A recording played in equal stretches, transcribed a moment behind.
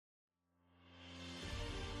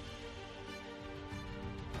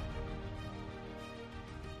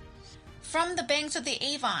From the banks of the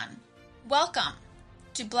Avon, welcome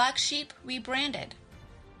to Black Sheep Rebranded,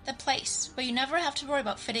 the place where you never have to worry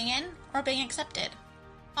about fitting in or being accepted.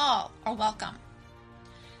 All are welcome.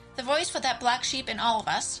 The voice for that black sheep in all of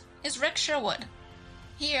us is Rick Sherwood.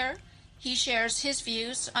 Here, he shares his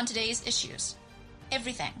views on today's issues.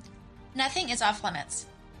 Everything. Nothing is off limits.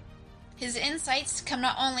 His insights come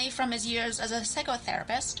not only from his years as a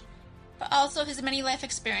psychotherapist, but also his many life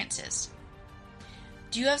experiences.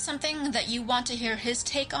 Do you have something that you want to hear his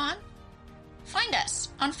take on? Find us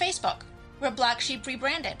on Facebook. We're Black Sheep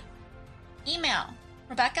Rebranded. Email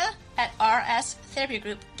Rebecca at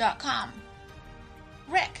rstherapygroup.com,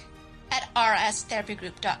 Rick at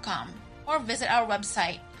rstherapygroup.com, or visit our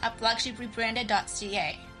website at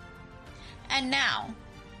blacksheeprebranded.ca. And now,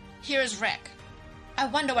 here's Rick. I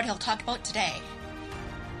wonder what he'll talk about today.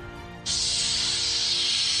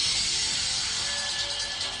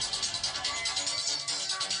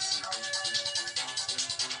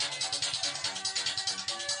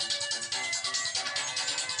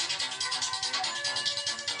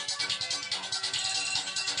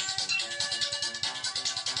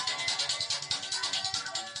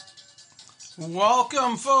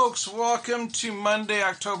 Welcome, folks. Welcome to Monday,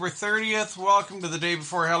 October 30th. Welcome to the day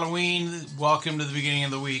before Halloween. Welcome to the beginning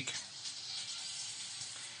of the week.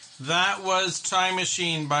 That was Time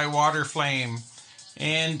Machine by Waterflame.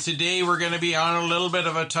 And today we're going to be on a little bit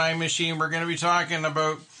of a time machine. We're going to be talking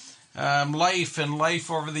about life and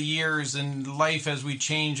life over the years and life as we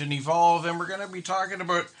change and evolve. And we're going to be talking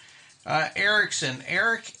about Erikson,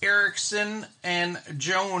 Erikson, and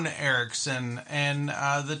Joan Erikson, and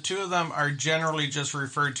the two of them are generally just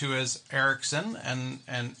referred to as Erikson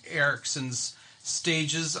and Erikson's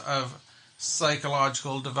stages of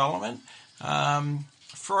psychological development.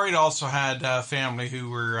 Freud also had family who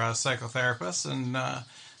were psychotherapists, and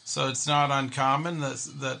so it's not uncommon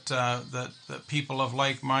that people of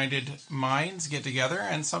like-minded minds get together,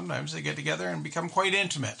 and sometimes they get together and become quite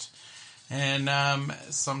intimate. And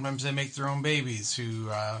sometimes they make their own babies who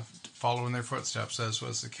follow in their footsteps, as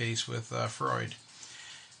was the case with Freud.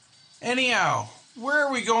 Anyhow, where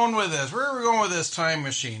are we going with this? Where are we going with this time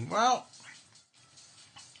machine? Well,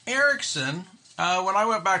 Erikson, when I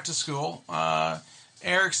went back to school,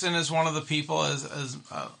 Erikson is one of the people, as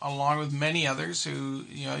along with many others, who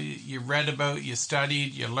you read about, you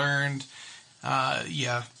studied, you learned,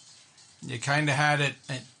 you kind of had it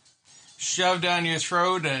shoved down your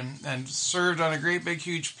throat and served on a great big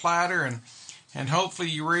huge platter, and hopefully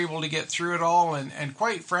you were able to get through it all. And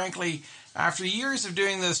quite frankly, after years of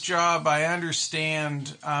doing this job, I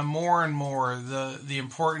understand more and more the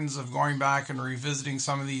importance of going back and revisiting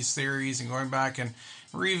some of these theories and going back and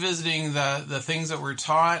revisiting the things that were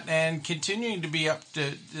taught and continuing to be up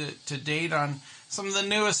to date on some of the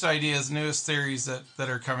newest ideas, newest theories that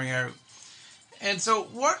are coming out. And so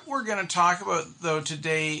what we're going to talk about, though,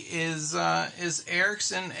 today is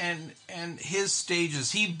Erikson and his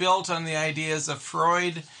stages. He built on the ideas of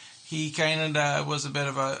Freud. He kind of was a bit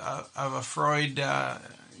of a Freud,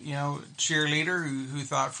 cheerleader who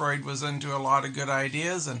thought Freud was into a lot of good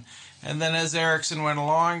ideas. And then as Erikson went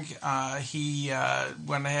along, he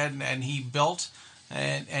went ahead and he built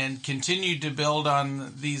and continued to build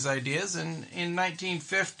on these ideas. And in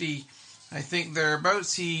 1950, I think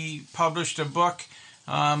thereabouts, he published a book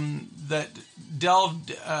that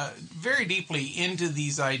delved very deeply into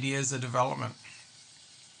these ideas of development.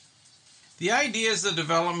 The ideas of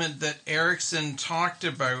development that Erikson talked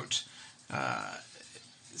about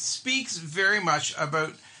speaks very much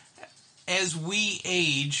about, as we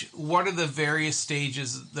age, what are the various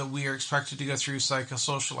stages that we are expected to go through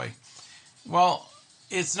psychosocially. Well,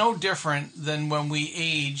 it's no different than when we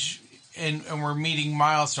age and we're meeting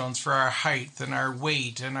milestones for our height and our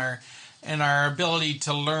weight and our ability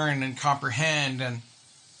to learn and comprehend and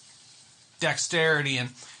dexterity. And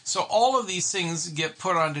so all of these things get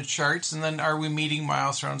put onto charts, and then are we meeting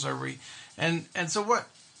milestones? Are we? And so what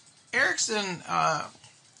Erikson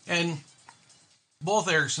and both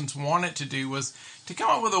Eriksons wanted to do was to come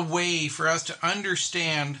up with a way for us to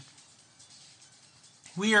understand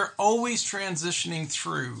we are always transitioning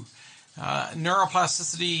through.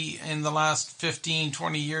 Neuroplasticity in the last 15,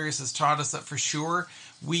 20 years has taught us that for sure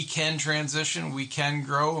we can transition, we can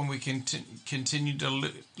grow, and we can continue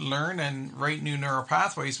to learn and write new neural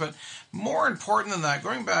pathways. But more important than that,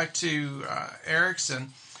 going back to Erikson,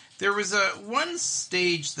 there was one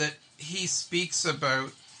stage that he speaks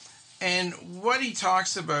about and what he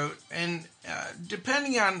talks about, and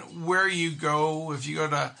depending on where you go, if you go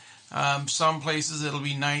to some places it'll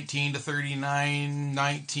be 19 to 39,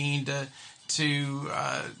 19 to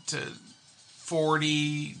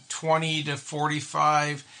 40, 20 to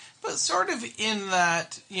 45. but sort of in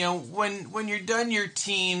that, when you're done your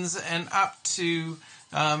teens and up to,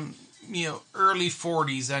 early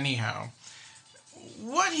 40s anyhow.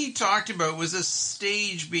 What he talked about was a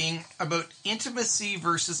stage being about intimacy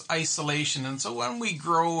versus isolation. And so when we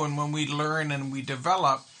grow and when we learn and we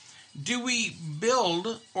develop, do we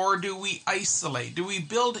build or do we isolate? Do we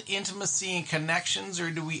build intimacy and connections or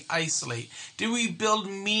do we isolate? Do we build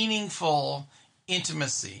meaningful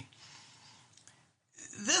intimacy?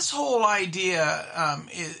 This whole idea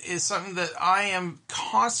is something that I am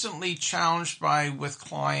constantly challenged by with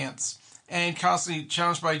clients and constantly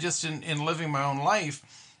challenged by just in living my own life.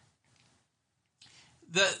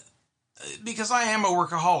 Because I am a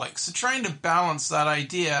workaholic, so trying to balance that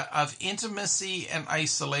idea of intimacy and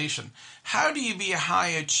isolation. How do you be a high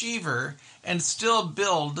achiever and still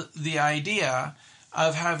build the idea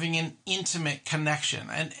of having an intimate connection,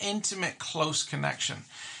 an intimate, close connection?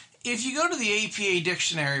 If you go to the APA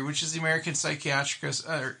dictionary, which is the American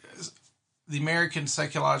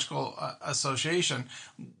Psychological Association,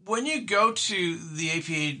 when you go to the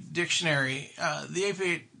APA dictionary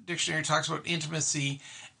talks about intimacy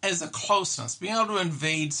as a closeness, being able to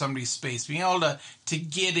invade somebody's space, being able to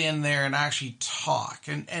get in there and actually talk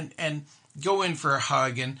and go in for a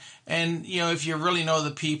hug. And if you really know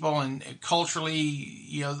the people and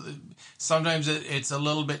culturally, sometimes it's a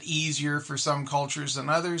little bit easier for some cultures than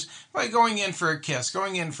others by going in for a kiss,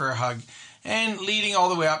 going in for a hug, and leading all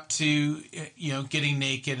the way up to, getting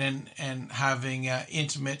naked and having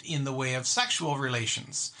intimate in the way of sexual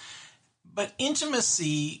relations. But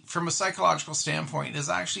intimacy, from a psychological standpoint, is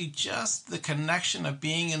actually just the connection of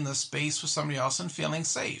being in the space with somebody else and feeling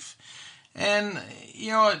safe. And,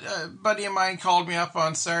 a buddy of mine called me up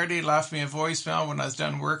on Saturday, left me a voicemail when I was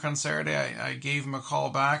done work on Saturday. I gave him a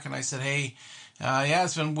call back and I said, hey,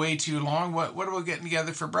 it's been way too long. What about getting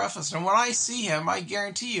together for breakfast? And when I see him, I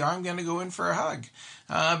guarantee you I'm going to go in for a hug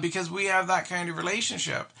because we have that kind of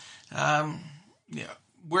relationship.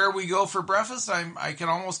 Where we go for breakfast, I can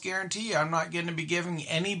almost guarantee you I'm not going to be giving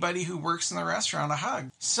anybody who works in the restaurant a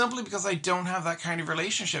hug, simply because I don't have that kind of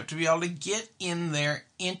relationship to be able to get in there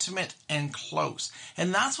intimate and close.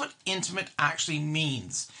 And that's what intimate actually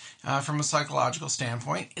means from a psychological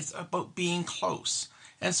standpoint. It's about being close.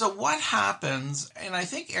 And so what happens, and I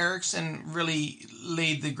think Erikson really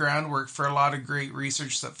laid the groundwork for a lot of great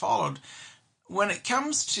research that followed, when it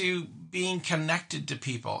comes to being connected to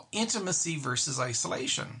people, intimacy versus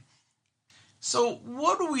isolation. So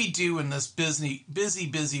what do we do in this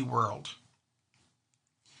busy world?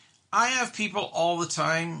 I have people all the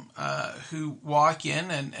time who walk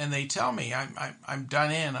in and they tell me, I'm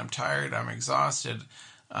done in, I'm tired, I'm exhausted,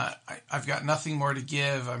 I've got nothing more to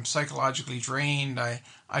give, I'm psychologically drained,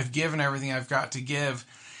 I've given everything I've got to give.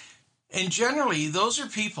 And generally, those are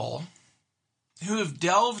people who have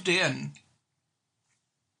delved in,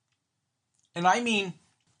 and I mean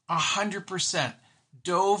 100%,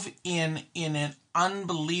 dove in an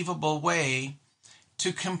unbelievable way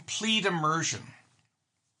to complete immersion.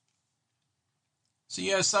 So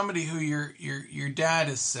you have somebody who your dad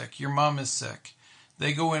is sick, your mom is sick,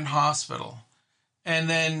 they go in hospital, and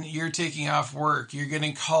then you're taking off work, you're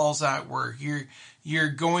getting calls at work, you're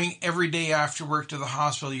going every day after work to the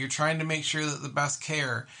hospital, you're trying to make sure that the best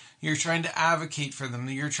care, you're trying to advocate for them,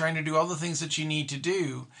 you're trying to do all the things that you need to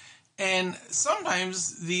do. And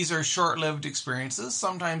sometimes these are short-lived experiences.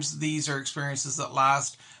 Sometimes these are experiences that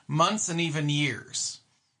last months and even years.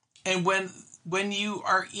 And when you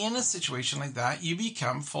are in a situation like that, you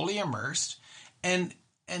become fully immersed, and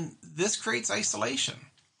this creates isolation.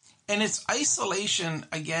 And it's isolation,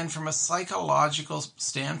 again, from a psychological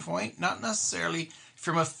standpoint, not necessarily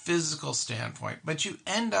from a physical standpoint, but you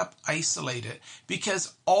end up isolated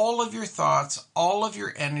because all of your thoughts, all of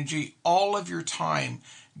your energy, all of your time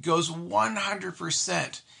goes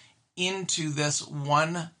 100% into this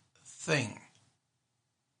one thing.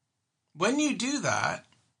 When you do that,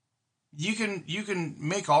 you can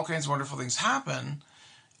make all kinds of wonderful things happen,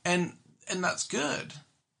 and that's good.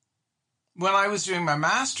 When I was doing my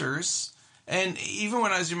master's, and even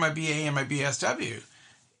when I was doing my BA and my BSW,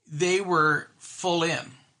 they were full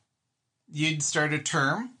in. You'd start a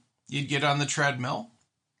term, you'd get on the treadmill,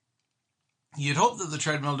 you'd hope that the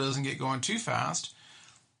treadmill doesn't get going too fast.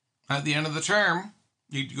 At the end of the term,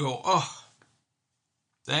 you'd go, oh,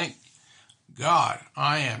 thank God,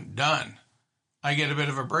 I am done. I get a bit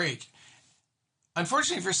of a break.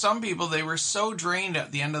 Unfortunately, for some people, they were so drained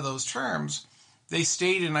at the end of those terms, they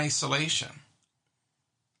stayed in isolation.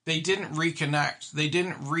 They didn't reconnect. They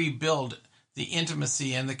didn't rebuild the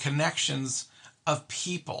intimacy and the connections of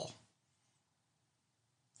people.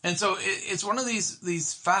 And so it's one of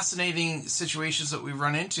these fascinating situations that we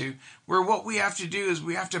run into where what we have to do is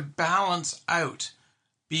we have to balance out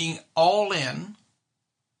being all in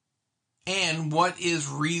and what is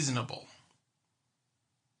reasonable.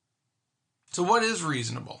 So what is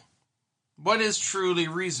reasonable? What is truly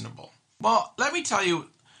reasonable? Well, let me tell you,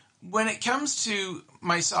 when it comes to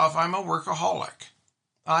myself, I'm a workaholic.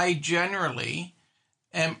 I generally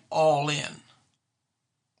am all in.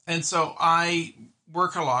 And so I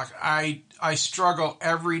work a lot. I struggle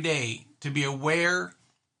every day to be aware,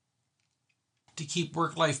 to keep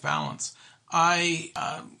work-life balance.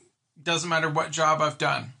 Doesn't matter what job I've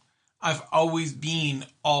done, I've always been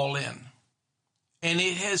all in. And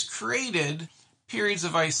it has created periods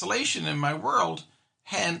of isolation in my world,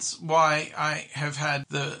 hence why I have had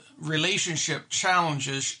the relationship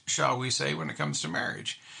challenges, shall we say, when it comes to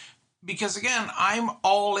marriage. Because again, I'm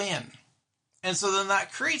all in. And so then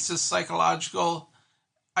that creates this psychological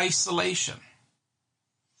isolation.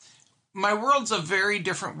 My world's a very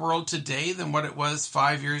different world today than what it was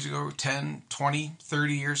 5 years ago, 10, 20,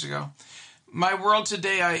 30 years ago. My world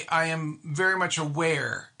today, I am very much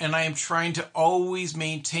aware, and I am trying to always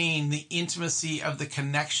maintain the intimacy of the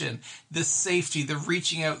connection, the safety, the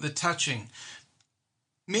reaching out, the touching,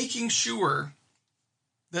 making sure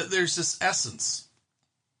that there's this essence.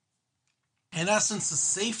 In essence, the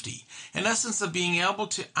safety, in essence of being able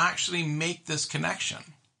to actually make this connection.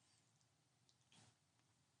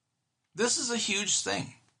 This is a huge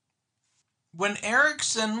thing. When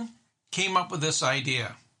Erikson came up with this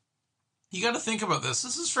idea, you got to think about this.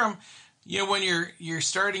 This is from, when you're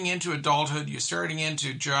starting into adulthood, you're starting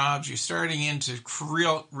into jobs, you're starting into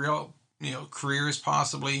real careers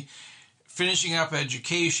possibly, finishing up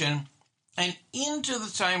education, and into the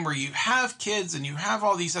time where you have kids and you have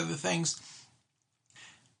all these other things.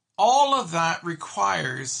 All of that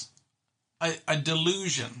requires a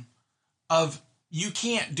delusion of you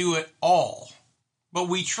can't do it all, but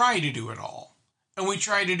we try to do it all. And we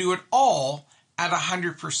try to do it all at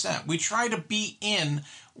 100%. We try to be in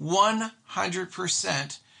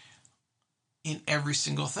 100% in every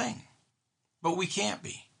single thing, but we can't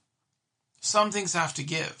be. Some things have to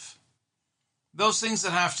give. Those things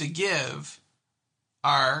that have to give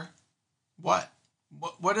are what?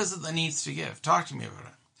 What is it that needs to give? Talk to me about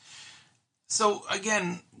it. So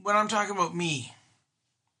again, when I'm talking about me,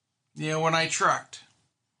 when I trucked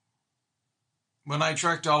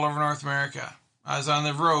all over North America, I was on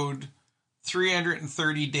the road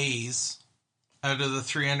 330 days out of the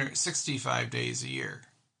 365 days a year.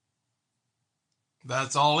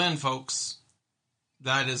 That's all in, folks.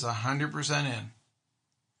 That is 100% in.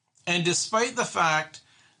 And despite the fact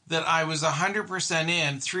that I was 100%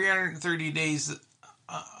 in, 330 days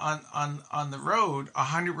on the road,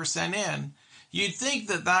 100% in, you'd think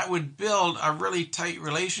that would build a really tight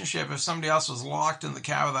relationship if somebody else was locked in the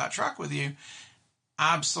cab of that truck with you.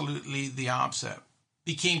 Absolutely the opposite.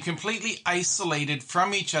 Became completely isolated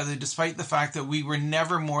from each other despite the fact that we were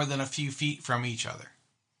never more than a few feet from each other.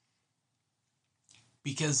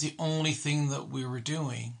 Because the only thing that we were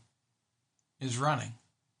doing is running.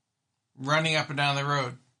 Running up and down the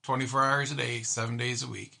road 24 hours a day, 7 days a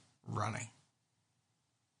week. Running.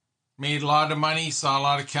 Made a lot of money, saw a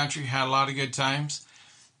lot of country, had a lot of good times.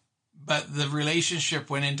 But the relationship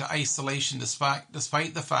went into isolation despite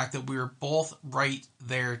the fact that we were both right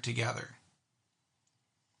there together.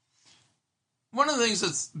 One of the things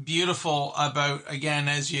that's beautiful about, again,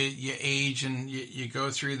 as you age and you go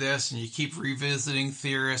through this and you keep revisiting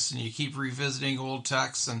theorists and you keep revisiting old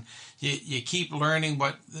texts and you keep learning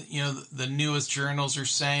what the newest journals are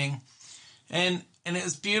saying. And it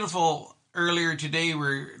was beautiful. Earlier today,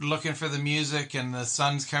 we're looking for the music and the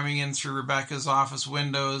sun's coming in through Rebecca's office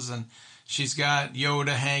windows and she's got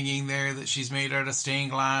Yoda hanging there that she's made out of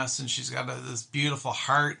stained glass and she's got this beautiful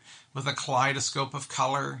heart with a kaleidoscope of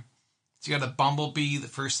color. She's got a bumblebee, the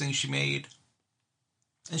first thing she made.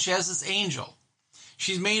 And she has this angel.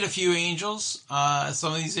 She's made a few angels.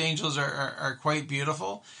 Some of these angels are quite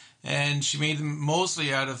beautiful. And she made them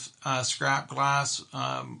mostly out of scrap glass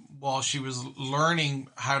while she was learning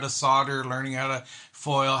how to solder, learning how to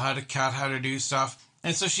foil, how to cut, how to do stuff.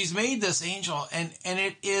 And so she's made this angel, and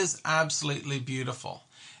it is absolutely beautiful.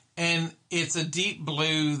 And it's a deep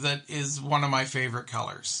blue that is one of my favorite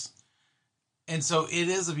colors. And so it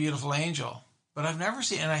is a beautiful angel. But I've never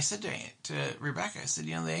seen, and I said to Rebecca, I said,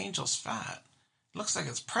 the angel's fat. It looks like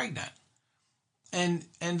it's pregnant. And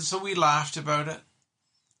so we laughed about it.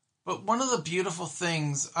 But one of the beautiful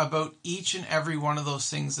things about each and every one of those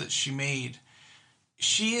things that she made,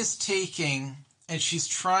 she is taking and she's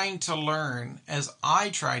trying to learn, as I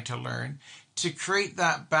tried to learn, to create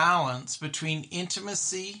that balance between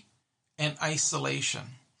intimacy and isolation.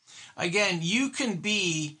 Again, you can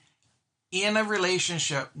be in a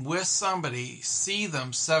relationship with somebody, see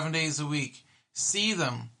them 7 days a week, see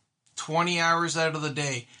them 20 hours out of the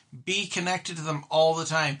day, be connected to them all the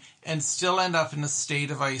time, and still end up in a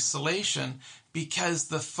state of isolation because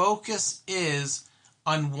the focus is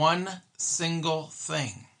on one single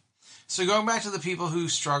thing. So going back to the people who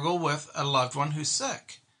struggle with a loved one who's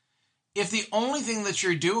sick, if the only thing that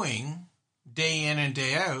you're doing day in and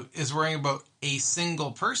day out is worrying about a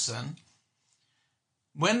single person,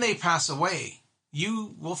 when they pass away,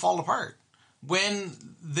 you will fall apart. When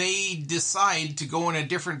they decide to go in a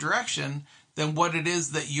different direction than what it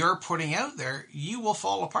is that you're putting out there, you will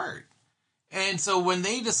fall apart. And so when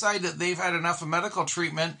they decide that they've had enough of medical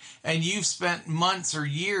treatment and you've spent months or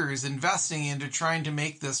years investing into trying to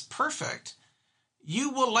make this perfect, you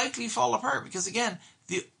will likely fall apart because, again,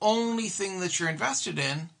 the only thing that you're invested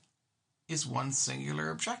in is one singular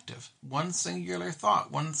objective, one singular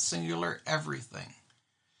thought, one singular everything.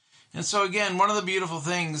 And so, again, one of the beautiful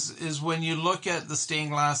things is when you look at the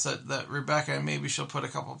stained glass that Rebecca, maybe she'll put a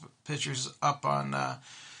couple pictures up on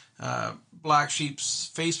Black Sheep's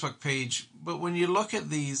Facebook page. But when you look at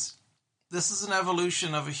these, this is an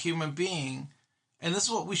evolution of a human being. And this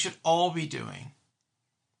is what we should all be doing.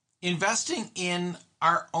 Investing in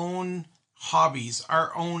our own hobbies,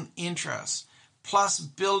 our own interests, plus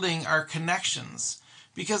building our connections.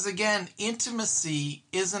 Because again, intimacy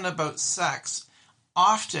isn't about sex.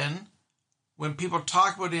 Often, when people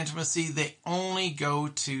talk about intimacy, they only go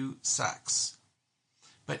to sex.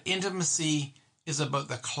 But intimacy is about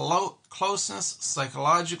the closeness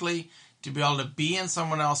psychologically, to be able to be in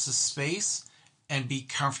someone else's space and be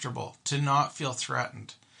comfortable, to not feel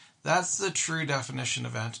threatened. That's the true definition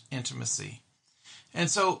of intimacy. And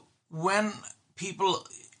so when people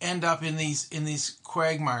end up in these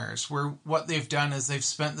quagmires where what they've done is they've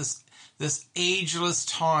spent this ageless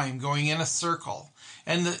time going in a circle,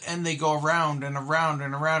 and they go around and around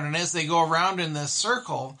and around, and as they go around in this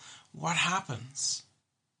circle, what happens?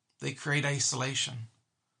 They create isolation.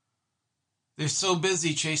 They're so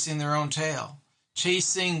busy chasing their own tail,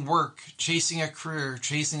 chasing work, chasing a career,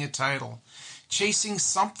 chasing a title, chasing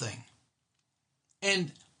something.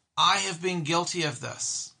 And I have been guilty of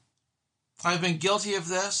this. I've been guilty of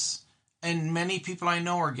this, and many people I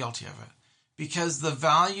know are guilty of it. Because the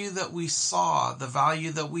value that we saw, the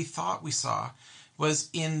value that we thought we saw, was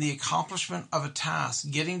in the accomplishment of a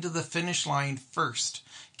task, getting to the finish line first,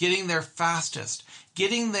 getting there fastest,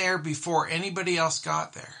 getting there before anybody else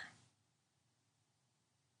got there.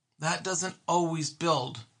 That doesn't always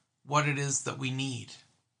build what it is that we need.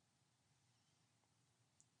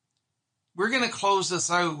 We're going to close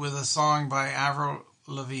this out with a song by Avril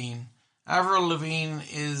Lavigne. Avril Lavigne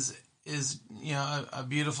is a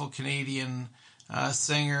beautiful Canadian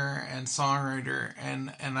singer and songwriter,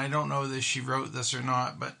 and I don't know if she wrote this or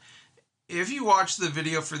not, but if you watch the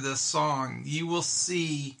video for this song, you will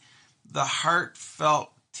see the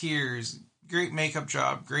heartfelt tears. Great makeup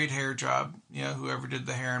job, great hair job, whoever did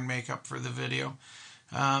the hair and makeup for the video.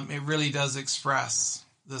 It really does express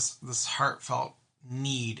this heartfelt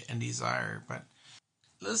need and desire. But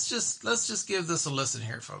let's just give this a listen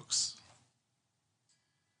here, folks.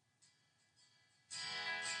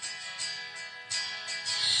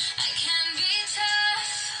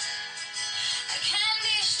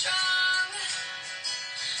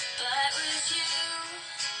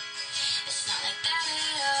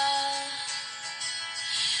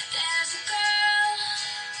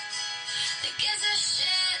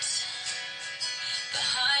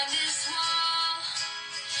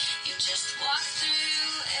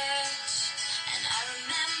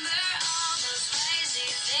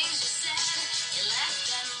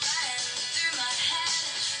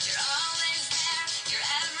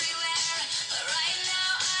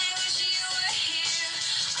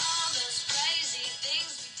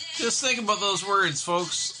 Just think about those words,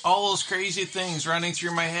 folks. All those crazy things running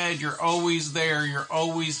through my head. You're always there. You're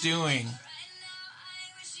always doing.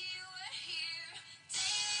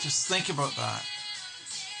 Just think about that.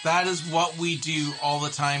 That is what we do all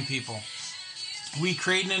the time, people. We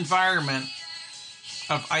create an environment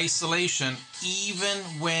of isolation even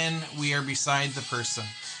when we are beside the person.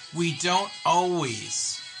 We don't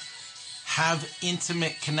always have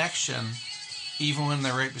intimate connection even when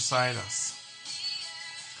they're right beside us.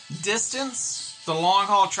 Distance, the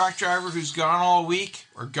long-haul truck driver who's gone all week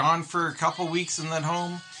or gone for a couple weeks and then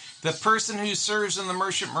home, the person who serves in the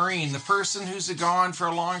merchant marine, the person who's gone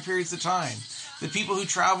for long periods of time, the people who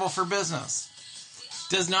travel for business,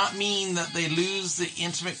 does not mean that they lose the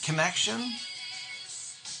intimate connection,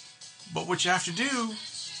 But what you have to do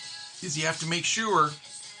is you have to make sure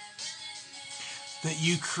that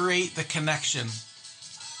you create the connection.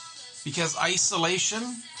 Because isolation,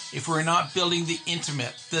 if we're not building the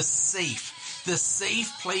intimate, the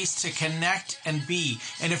safe place to connect and be,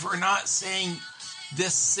 and if we're not saying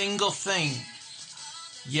this single thing,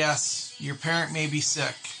 yes, your parent may be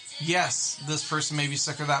sick. Yes, this person may be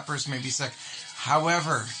sick or that person may be sick.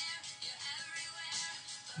 However,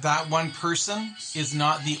 that one person is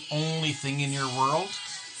not the only thing in your world.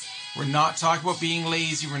 We're not talking about being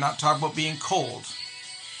lazy. We're not talking about being cold.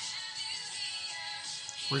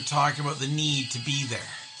 We're talking about the need to be there.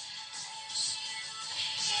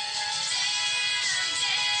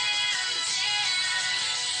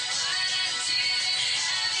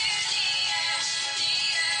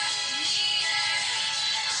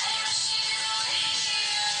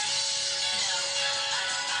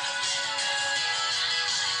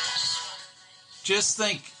 Just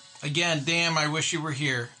think, again, damn, I wish you were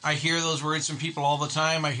here. I hear those words from people all the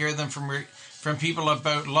time. I hear them from people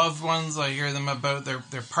about loved ones. I hear them about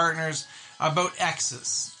their partners, about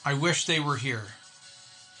exes. I wish they were here.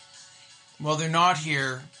 Well, they're not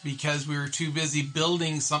here because we were too busy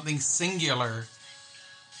building something singular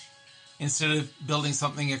instead of building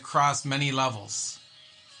something across many levels.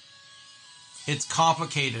 It's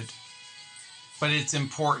complicated, but it's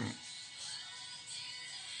important.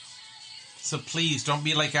 So please don't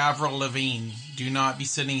be like Avril Lavigne. Do not be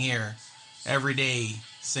sitting here every day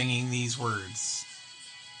singing these words.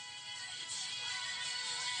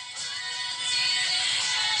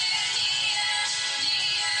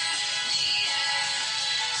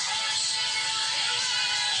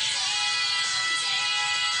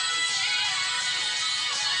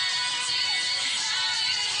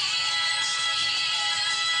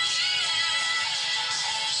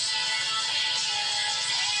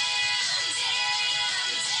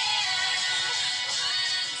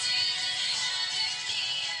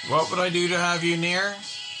 What would I do to have you near?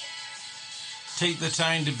 Take the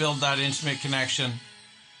time to build that intimate connection.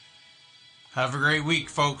 Have a great week,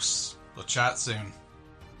 folks. We'll chat soon.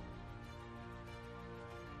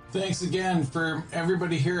 Thanks again for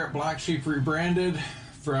everybody here at Black Sheep Rebranded,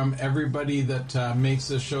 from everybody that makes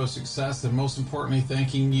this show a success, and most importantly,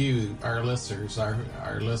 thanking you, our listeners,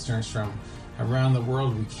 our listeners from around the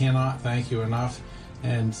world. We cannot thank you enough.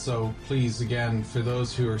 And so please, again, for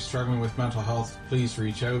those who are struggling with mental health, please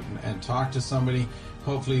reach out and talk to somebody.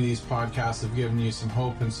 Hopefully these podcasts have given you some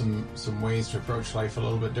hope and some ways to approach life a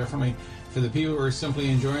little bit differently. For the people who are simply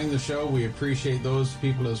enjoying the show, we appreciate those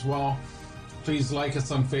people as well. Please like us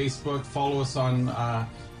on Facebook, follow us on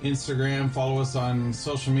Instagram, follow us on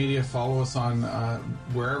social media, follow us on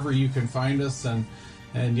wherever you can find us.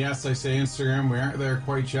 And yes, I say Instagram, we aren't there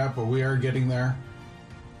quite yet, but we are getting there.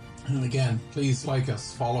 And again, please like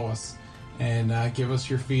us, follow us, and give us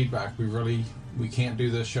your feedback. We can't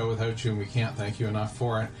do this show without you, and we can't thank you enough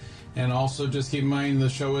for it. And also just keep in mind the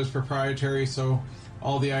show is proprietary, so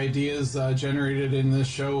all the ideas generated in this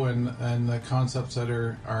show and the concepts that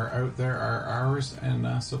are out there are ours.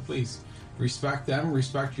 And so please respect them,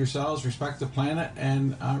 respect yourselves, respect the planet,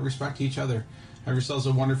 and respect each other. Have yourselves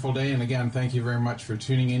a wonderful day. And again, thank you very much for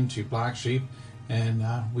tuning in to Black Sheep. And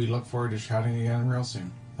we look forward to chatting again real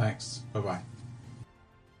soon. Thanks. Bye-bye.